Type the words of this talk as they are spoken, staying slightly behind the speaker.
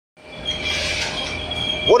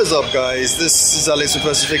What is up, guys? This is Alex from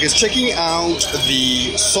First Figures, checking out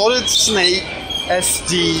the Solid Snake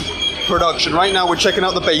SD production. Right now we're checking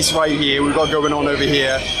out the base right here. We've got going on over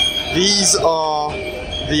here. These are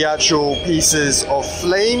the actual pieces of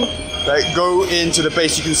flame that go into the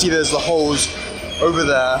base. You can see there's the holes over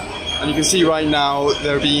there, and you can see right now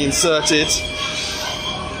they're being inserted.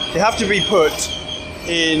 They have to be put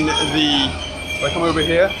in the, if I come over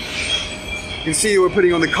here, you can see we're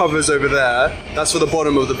putting on the covers over there. That's for the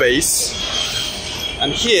bottom of the base.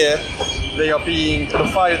 And here, they are being, the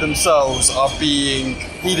fire themselves are being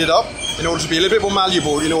heated up in order to be a little bit more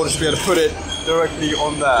malleable, in order to be able to put it directly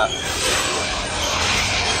on there.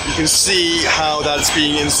 You can see how that's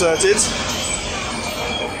being inserted.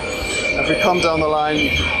 If we come down the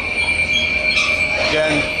line,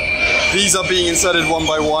 again, these are being inserted one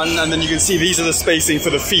by one, and then you can see these are the spacing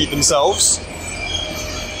for the feet themselves.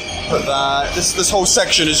 But this whole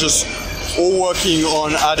section is just all working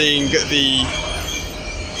on adding the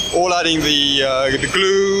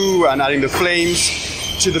glue and adding the flames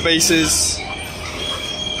to the bases.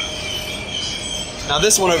 Now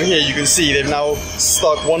this one over here, you can see they've now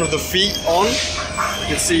stuck one of the feet on. You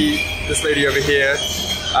can see this lady over here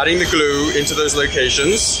adding the glue into those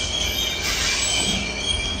locations.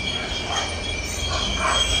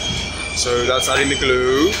 So that's adding the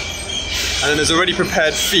glue. And then there's already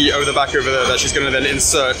prepared feet over the back over there that she's going to then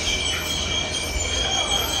insert.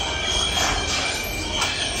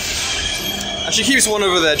 And she keeps one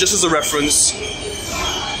over there just as a reference.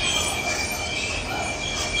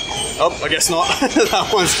 Oh, I guess not. That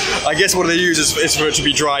one's, I guess what they use is for it to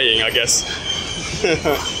be drying, I guess.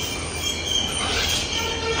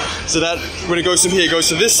 So that, when it goes from here, it goes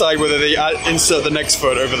to this side where they insert the next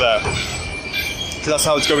foot over there. So that's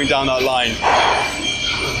how it's going down that line.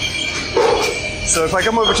 So if I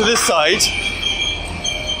come over to this side,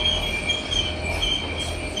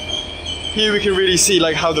 here we can really see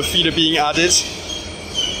like how the feet are being added.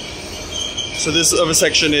 So this other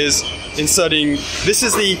section is inserting, this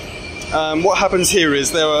is the, what happens here is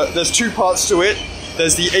there's two parts to it.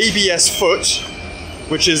 There's the ABS foot,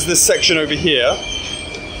 which is this section over here.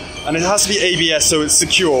 And it has to be ABS so it's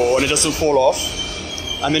secure and it doesn't fall off.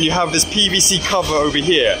 And then you have this PVC cover over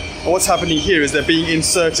here. And what's happening here is they're being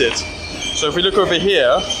inserted. So if we look over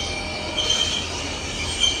here,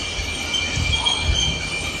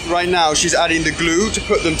 right now she's adding the glue to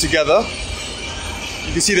put them together.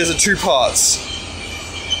 You can see there's two parts.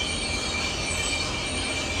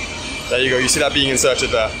 There you go, you see that being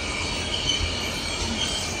inserted there.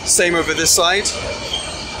 Same over this side.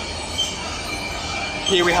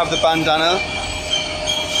 Here we have the bandana.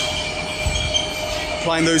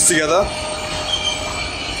 Applying those together.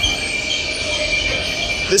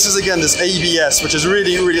 This is again this ABS, which is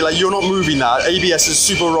really, like you're not moving that. ABS is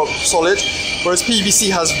super rock solid, whereas PVC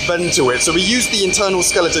has bend to it. So we use the internal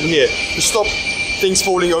skeleton here to stop things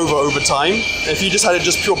falling over time. If you just had it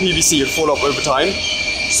just pure PVC, it'd fall off over time.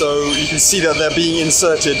 So you can see that they're being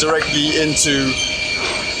inserted directly into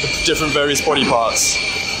the different various body parts.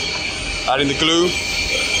 Adding the glue.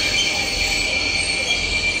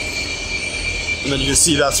 And then you can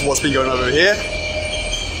see that's what's been going on over here.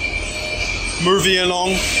 Moving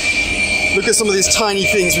along, look at some of these tiny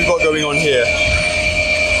things we've got going on here.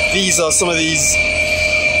 These are some of these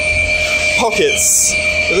pockets.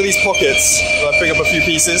 Look at these pockets. I'll pick up a few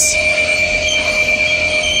pieces.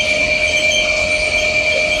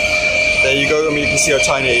 There you go, I mean you can see how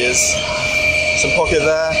tiny it is. Some pocket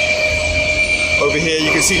there. Over here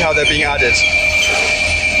you can see how they're being added.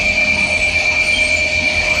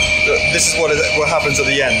 This is what happens at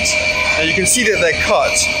the end. Now you can see that they're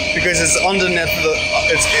cut because it's underneath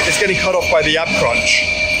it's getting cut off by the ab crunch.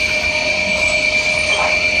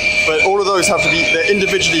 But all of those have to be, they're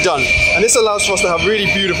individually done. And this allows for us to have really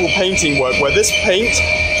beautiful painting work where this paint,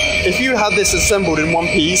 if you had this assembled in one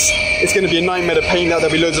piece, it's going to be a nightmare to paint out.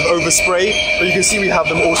 There'll be loads of overspray, but you can see we have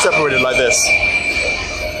them all separated like this.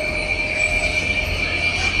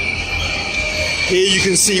 Here you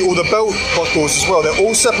can see all the belt buckles as well, they're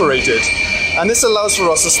all separated. And this allows for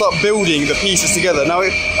us to start building the pieces together. Now,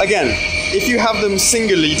 again, if you have them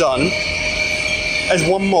singly done as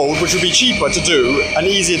one mold, which would be cheaper to do and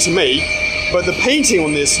easier to make, but the painting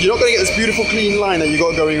on this, you're not going to get this beautiful clean line that you've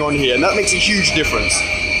got going on here, and that makes a huge difference.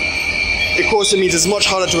 Of course, it means it's much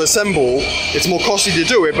harder to assemble, it's more costly to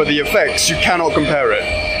do it, but the effects, you cannot compare it.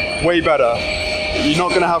 Way better. You're not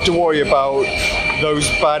going to have to worry about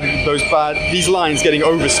these lines getting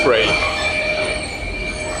overspray.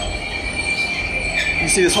 You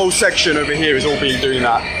see this whole section over here is all being doing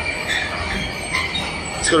that.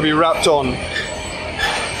 It's got to be wrapped on.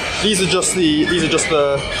 these are just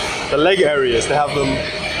the leg areas. They have them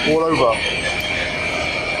all over.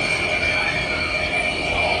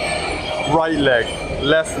 Right leg,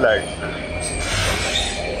 left leg.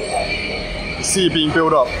 You see it being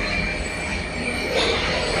built up.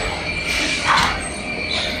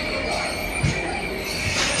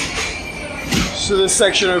 So this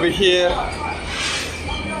section over here,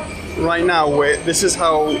 right now, this is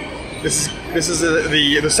the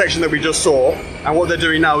section that we just saw, and what they're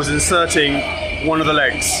doing now is inserting one of the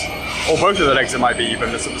legs, or both of the legs. It might be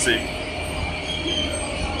even. Let's see.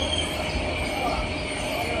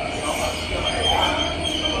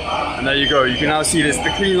 And there you go. You can now see this.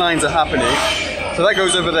 The clean lines are happening. So that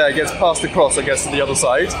goes over there, gets passed across, I guess, to the other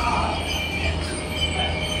side.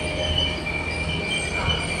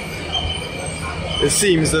 It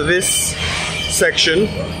seems that this section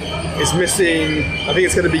is missing, I think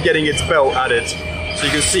it's going to be getting its belt added. So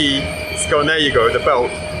you can see, it's going, there you go, the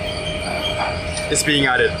belt is being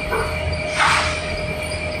added.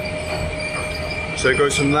 So it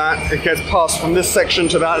goes from that, it gets passed from this section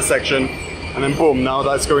to that section, and then boom, now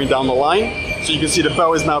that's going down the line. So you can see the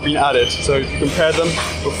belt is now being added. So if you compare them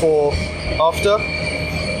before, after,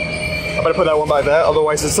 I better put that one back there,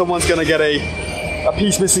 otherwise if someone's going to get a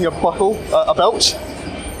piece missing a buckle, a belt.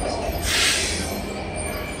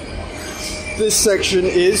 This section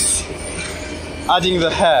is adding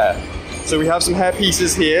the hair. So we have some hair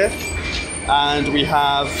pieces here, and we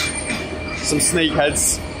have some snake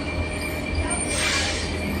heads.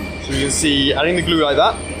 So you can see adding the glue like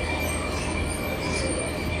that.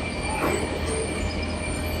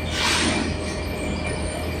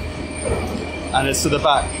 And it's to the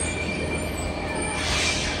back.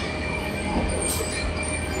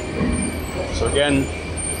 So again,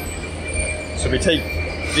 so we take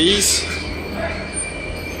these,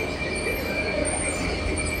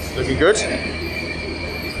 looking good.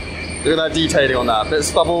 Look at that detailing on that, bit of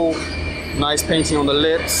stubble, nice painting on the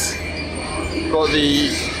lips, got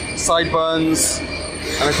the sideburns,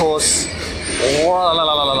 and of course,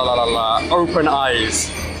 open eyes,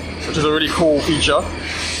 which is a really cool feature.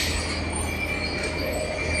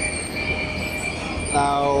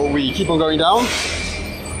 Now we keep on going down.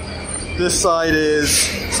 This side is,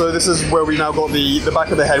 so this is where we now got the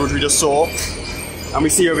back of the head, which we just saw. And we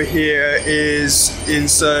see over here is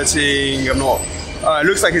inserting, it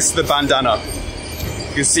looks like it's the bandana.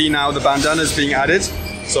 You can see now the bandana is being added.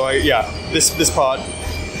 So yeah, this part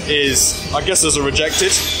is, I guess, is a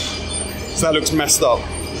rejected. So that looks messed up.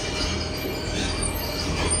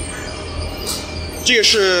 这个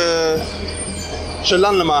是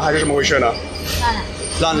烂了吗？还是什么回事呢？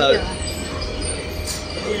烂了。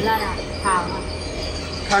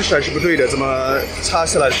看起来是不对的，怎么插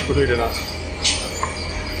起来是不对的呢？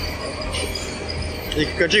你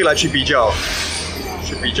跟这个来去比较，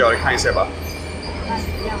看一下吧。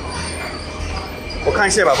我看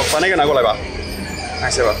一下吧，把那个拿过来吧，看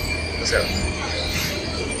一下吧，这些。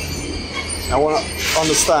I want to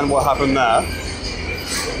understand what happened there.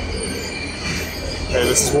 Okay,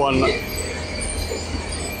 this is one.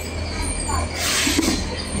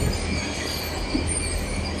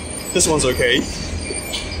 This one's okay.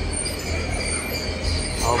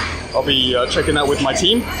 I'll be checking that with my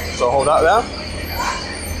team, so I'll hold that there.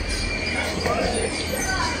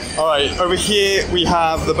 Alright, over here we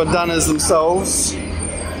have the bandanas themselves,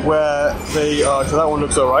 where they are, so that one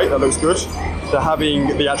looks alright, that looks good. They're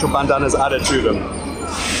having the actual bandanas added to them.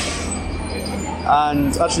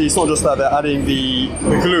 And actually it's not just that, they're adding the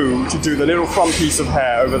glue to do the little front piece of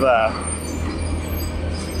hair over there.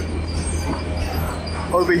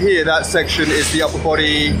 Over here, that section is the upper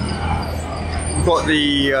body. We've got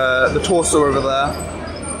the torso over there.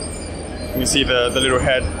 You see the little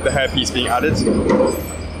head, the hair piece being added.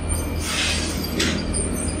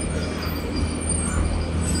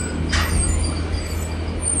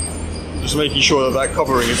 Just making sure that that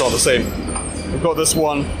covering is all the same. We've got this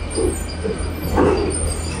one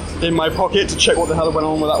in my pocket to check what the hell went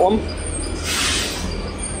on with that one.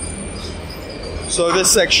 So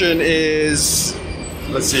this section is,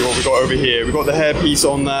 let's see what we've got over here. We've got the hair piece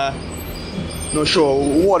on there. Not sure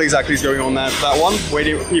what exactly is going on there for that one.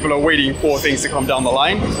 People are waiting for things to come down the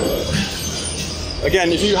line. Again,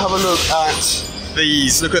 if you have a look at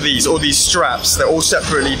these, look at these, all these straps, they're all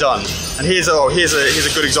separately done. And here's a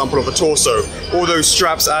good example of the torso. All those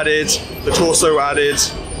straps added, the torso added.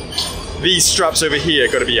 These straps over here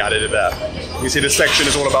got to be added in there. You see this section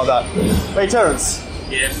is all about that. Hey Terence.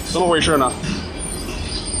 Yes. 怎么回事呢?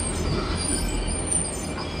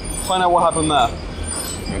 Find out what happened there.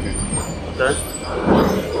 Okay.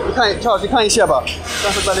 你看，正好去看一下吧。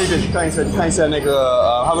但是在那边去看一下，你看一下那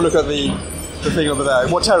个have a look at the thing over there.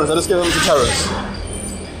 What terrace? Let's get on to terrace.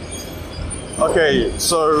 Okay,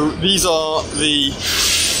 so these are the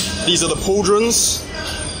pauldrons,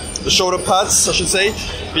 the shoulder pads, I should say,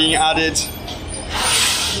 being added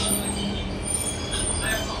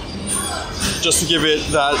just to give it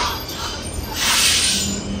that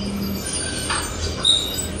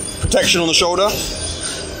protection on the shoulder.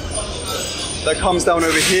 That comes down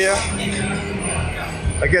over here.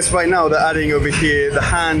 I guess right now they're adding over here the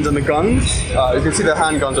hand and the guns. You can see the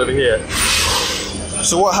hand guns over here.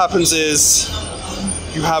 So what happens is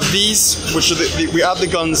you have these, which are we add the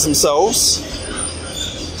guns themselves.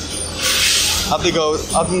 Add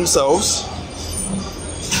them themselves.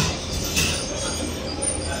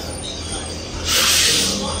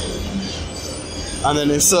 And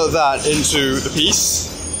then insert that into the piece.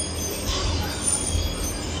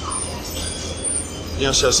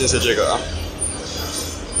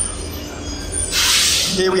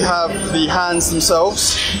 Here we have the hands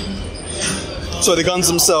themselves. So the guns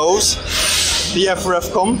themselves, the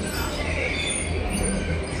FRFCOM,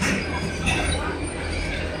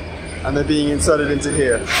 and they're being inserted into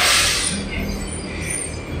here.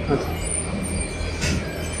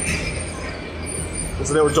 There's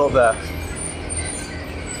a little dot there.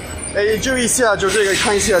 哎，注意一下，就这个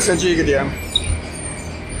看一下，先这个点，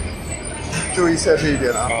注意一下这一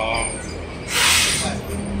点啊。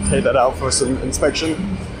Take that out for some inspection.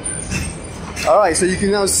 All right, so you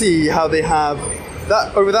can now see how they have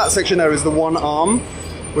that over that section there is the one arm,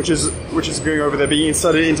 which is going over there, being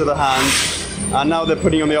inserted into the hand, and now they're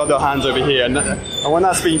putting on the other hand over here. And when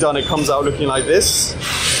that's being done, it comes out looking like this,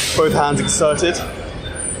 both hands inserted.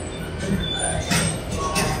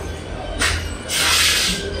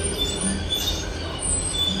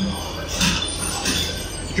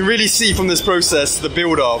 You can really see from this process the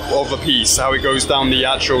build-up of a piece, how it goes down the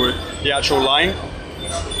actual line.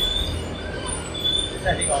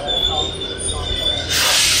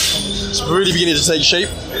 It's really beginning to take shape.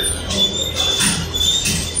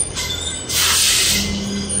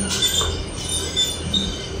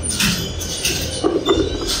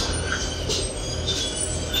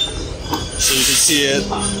 So you can see it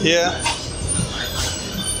here.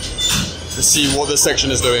 Let's see what this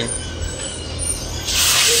section is doing.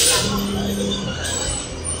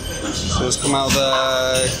 So let's come out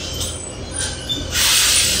there.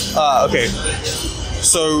 Okay.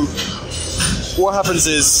 So what happens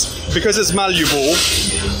is, because it's malleable,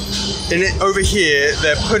 over here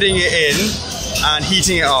they're putting it in and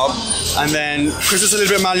heating it up, and then because it's a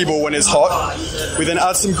little bit malleable when it's hot, we then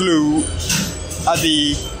add some glue at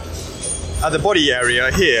the body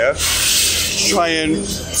area here to try and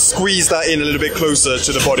squeeze that in a little bit closer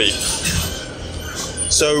to the body.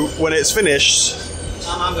 So when it's finished,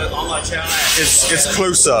 it's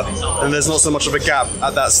closer and there's not so much of a gap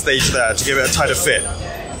at that stage there to give it a tighter fit.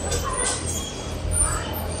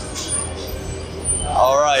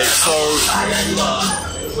 Alright, so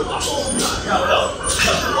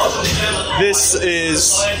this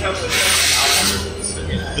is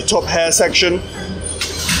the top hair section.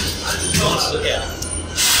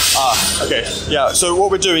 Okay, yeah, so what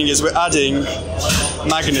we're doing is we're adding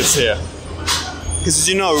magnets here. Because as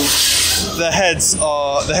you know, the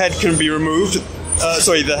head can be removed.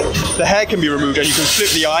 The hair can be removed, and you can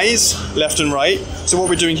flip the eyes left and right. So what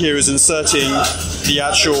we're doing here is inserting the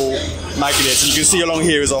actual magnets, and you can see along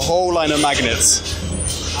here is a whole line of magnets.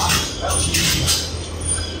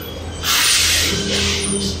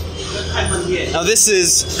 Now this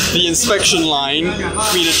is the inspection line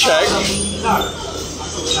for me to check,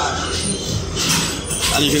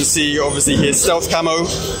 and you can see obviously here stealth camo,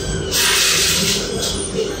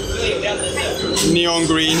 neon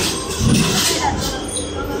green,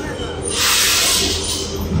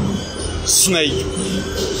 snake,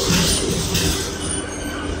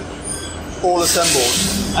 all assembled.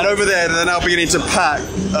 And over there they're now beginning to pack,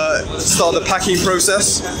 start the packing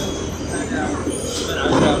process.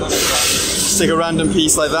 Just take a random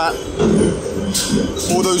piece like that.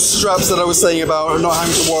 All those straps that I was saying about, not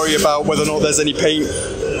having to worry about whether or not there's any paint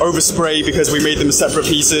overspray because we made them separate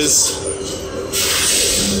pieces.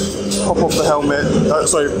 Pop off the helmet,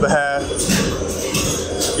 the hair.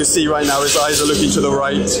 You can see right now his eyes are looking to the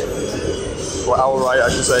right, or our right I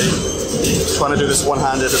should say. Trying to do this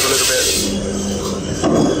one-handed a little bit.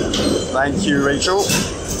 Thank you, Rachel.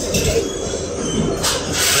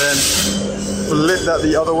 Then flip that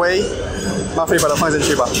the other way. 麻烦你把它放进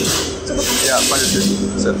去吧。Yeah, 放进去。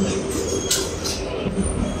是。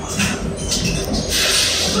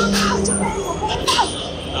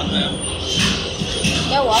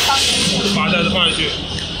要我要放进去。把它放进去。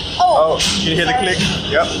Oh, can you hear the click?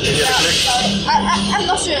 Yep, you can hear the click. I'm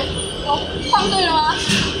not sure. 放对了吗？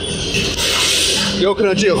有可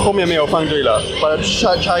能只有后面没有放对了，把它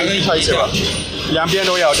拆一起吧，两边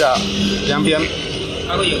都要这样，两边。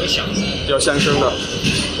它会有个响声。有响声的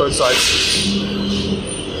 ，both sides.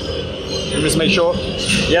 You just make sure.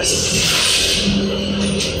 Yes.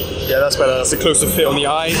 Yeah, that's better. That's a closer fit on the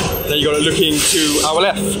eye. Then you got it looking to our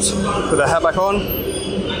left. Put the hat back on.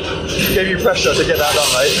 Gave you pressure to get that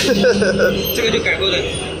done, right? 这个就改过来，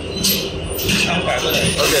枪改过来。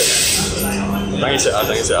Okay. 等一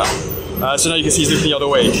下。So now you can see he's looking the other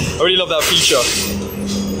way. I really love that feature.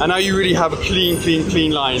 And now you really have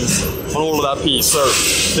clean lines on all of that piece. So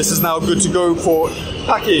this is now good to go for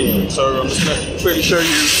packing. So I'm just going to quickly show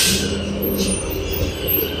you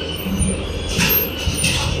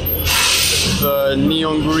the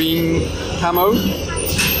neon green camo.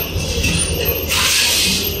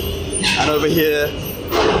 And over here,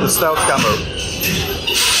 the stealth camo.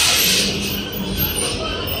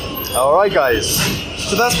 Alright guys,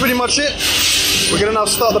 so that's pretty much it. We're going to now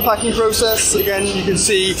start the packing process. Again, you can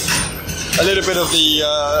see a little bit of the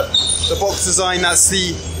box design. That's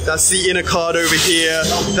the inner card over here.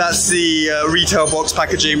 That's the retail box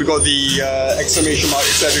packaging. We've got the exclamation mark,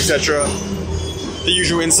 etc., etc. The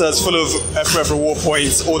usual inserts full of FRF reward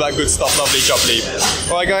points, all that good stuff, lovely jubbly.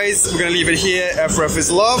 Alright guys, we're going to leave it here. FRF is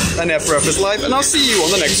love and FRF is life, and I'll see you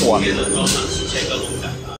on the next one.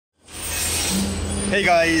 Hey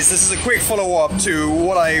guys, this is a quick follow-up to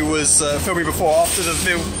what I was filming before. After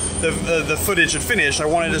the footage had finished, I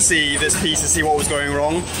wanted to see this piece to see what was going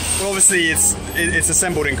wrong. But obviously it's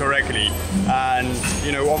assembled incorrectly, and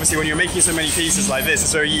you know, obviously when you're making so many pieces like this,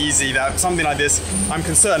 it's very easy that something like this, I'm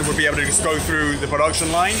concerned, would be able to just go through the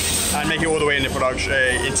production line and make it all the way into production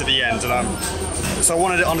into the end. And so I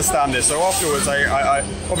wanted to understand this. So afterwards, I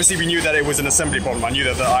obviously we knew that it was an assembly problem. I knew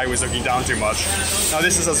that the eye was looking down too much. Now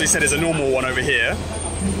this is, as we said, is a normal one over here.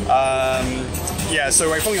 Yeah,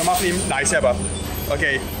 so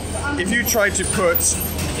okay, if you try to put,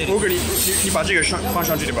 if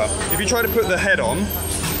you try to put the head on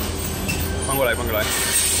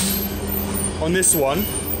this one,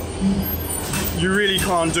 you really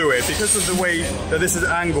can't do it because of the way that this is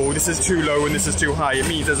angled. This is too low and this is too high. It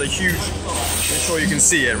means there's a huge, I'm sure you can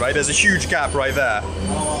see it, right? There's a huge gap right there.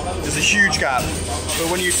 There's a huge gap. But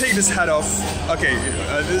when you take this head off, okay,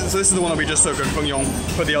 so this is the one that we just took and Feng Yong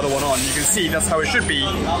put the other one on. You can see that's how it should be,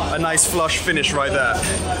 a nice flush finish right there.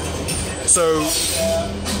 So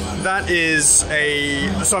that is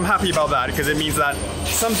so I'm happy about that because it means that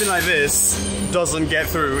something like this doesn't get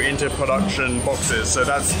through into production boxes. So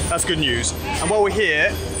that's good news. And while we're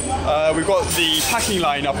here, we've got the packing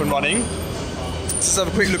line up and running. Let's have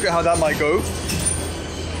a quick look at how that might go.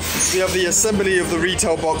 So we have the assembly of the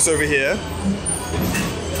retail box over here.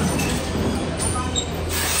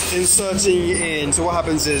 Inserting in, so what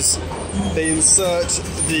happens is they insert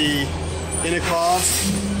the inner card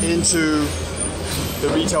into the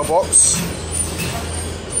retail box.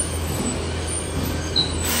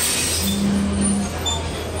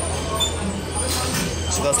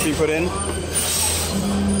 So that's been put in.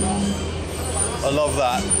 I love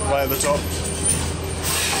that, right at the top.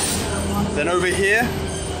 Then over here,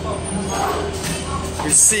 we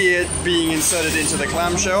see it being inserted into the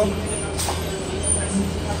clamshell.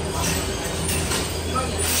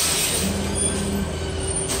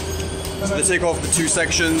 So they take off the two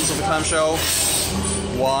sections of the clamshell.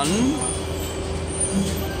 One,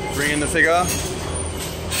 bring in the figure,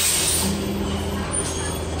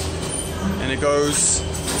 and it goes.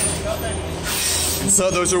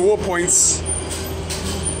 Insert those reward points.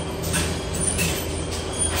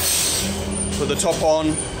 Put the top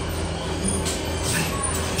on.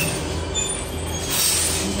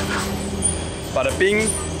 Bada bing,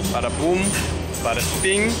 bada boom, bada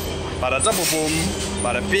bing, bada double boom,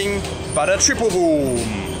 bada bing, bada triple boom.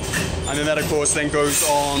 And then that of course then goes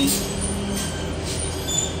on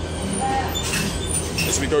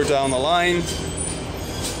as we go down the line.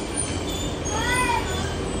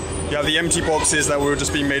 You have the empty boxes that were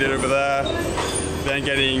just being made over there, then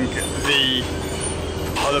getting the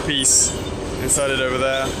other piece inserted over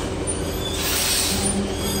there.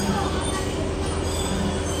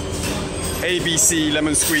 ABC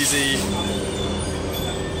lemon squeezy.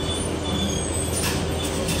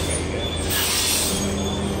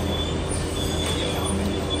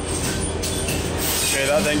 Okay,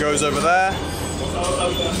 that then goes over there.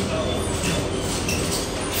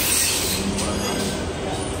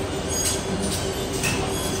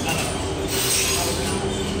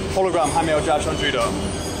 Hologram 还没有加上去的。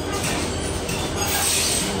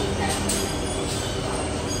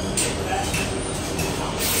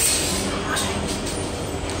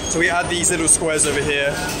So we add these little squares over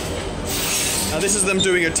here. Now this is them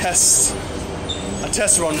doing a test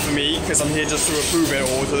run for me, because I'm here just to approve it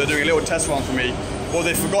all, so they're doing a little test run for me. What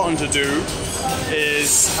they've forgotten to do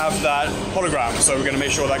is have that hologram, so we're going to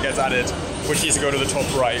make sure that gets added, which needs to go to the top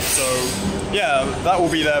right. So yeah, that will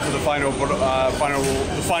be there for the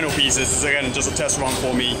final pieces. It's again just a test run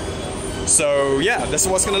for me. So yeah, this is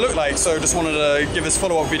what it's going to look like. So just wanted to give this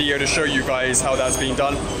follow-up video to show you guys how that's being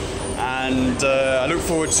done. And I look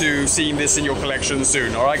forward to seeing this in your collection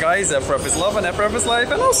soon. Alright guys, FRF is love and FRF is life,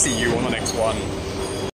 and I'll see you on the next one.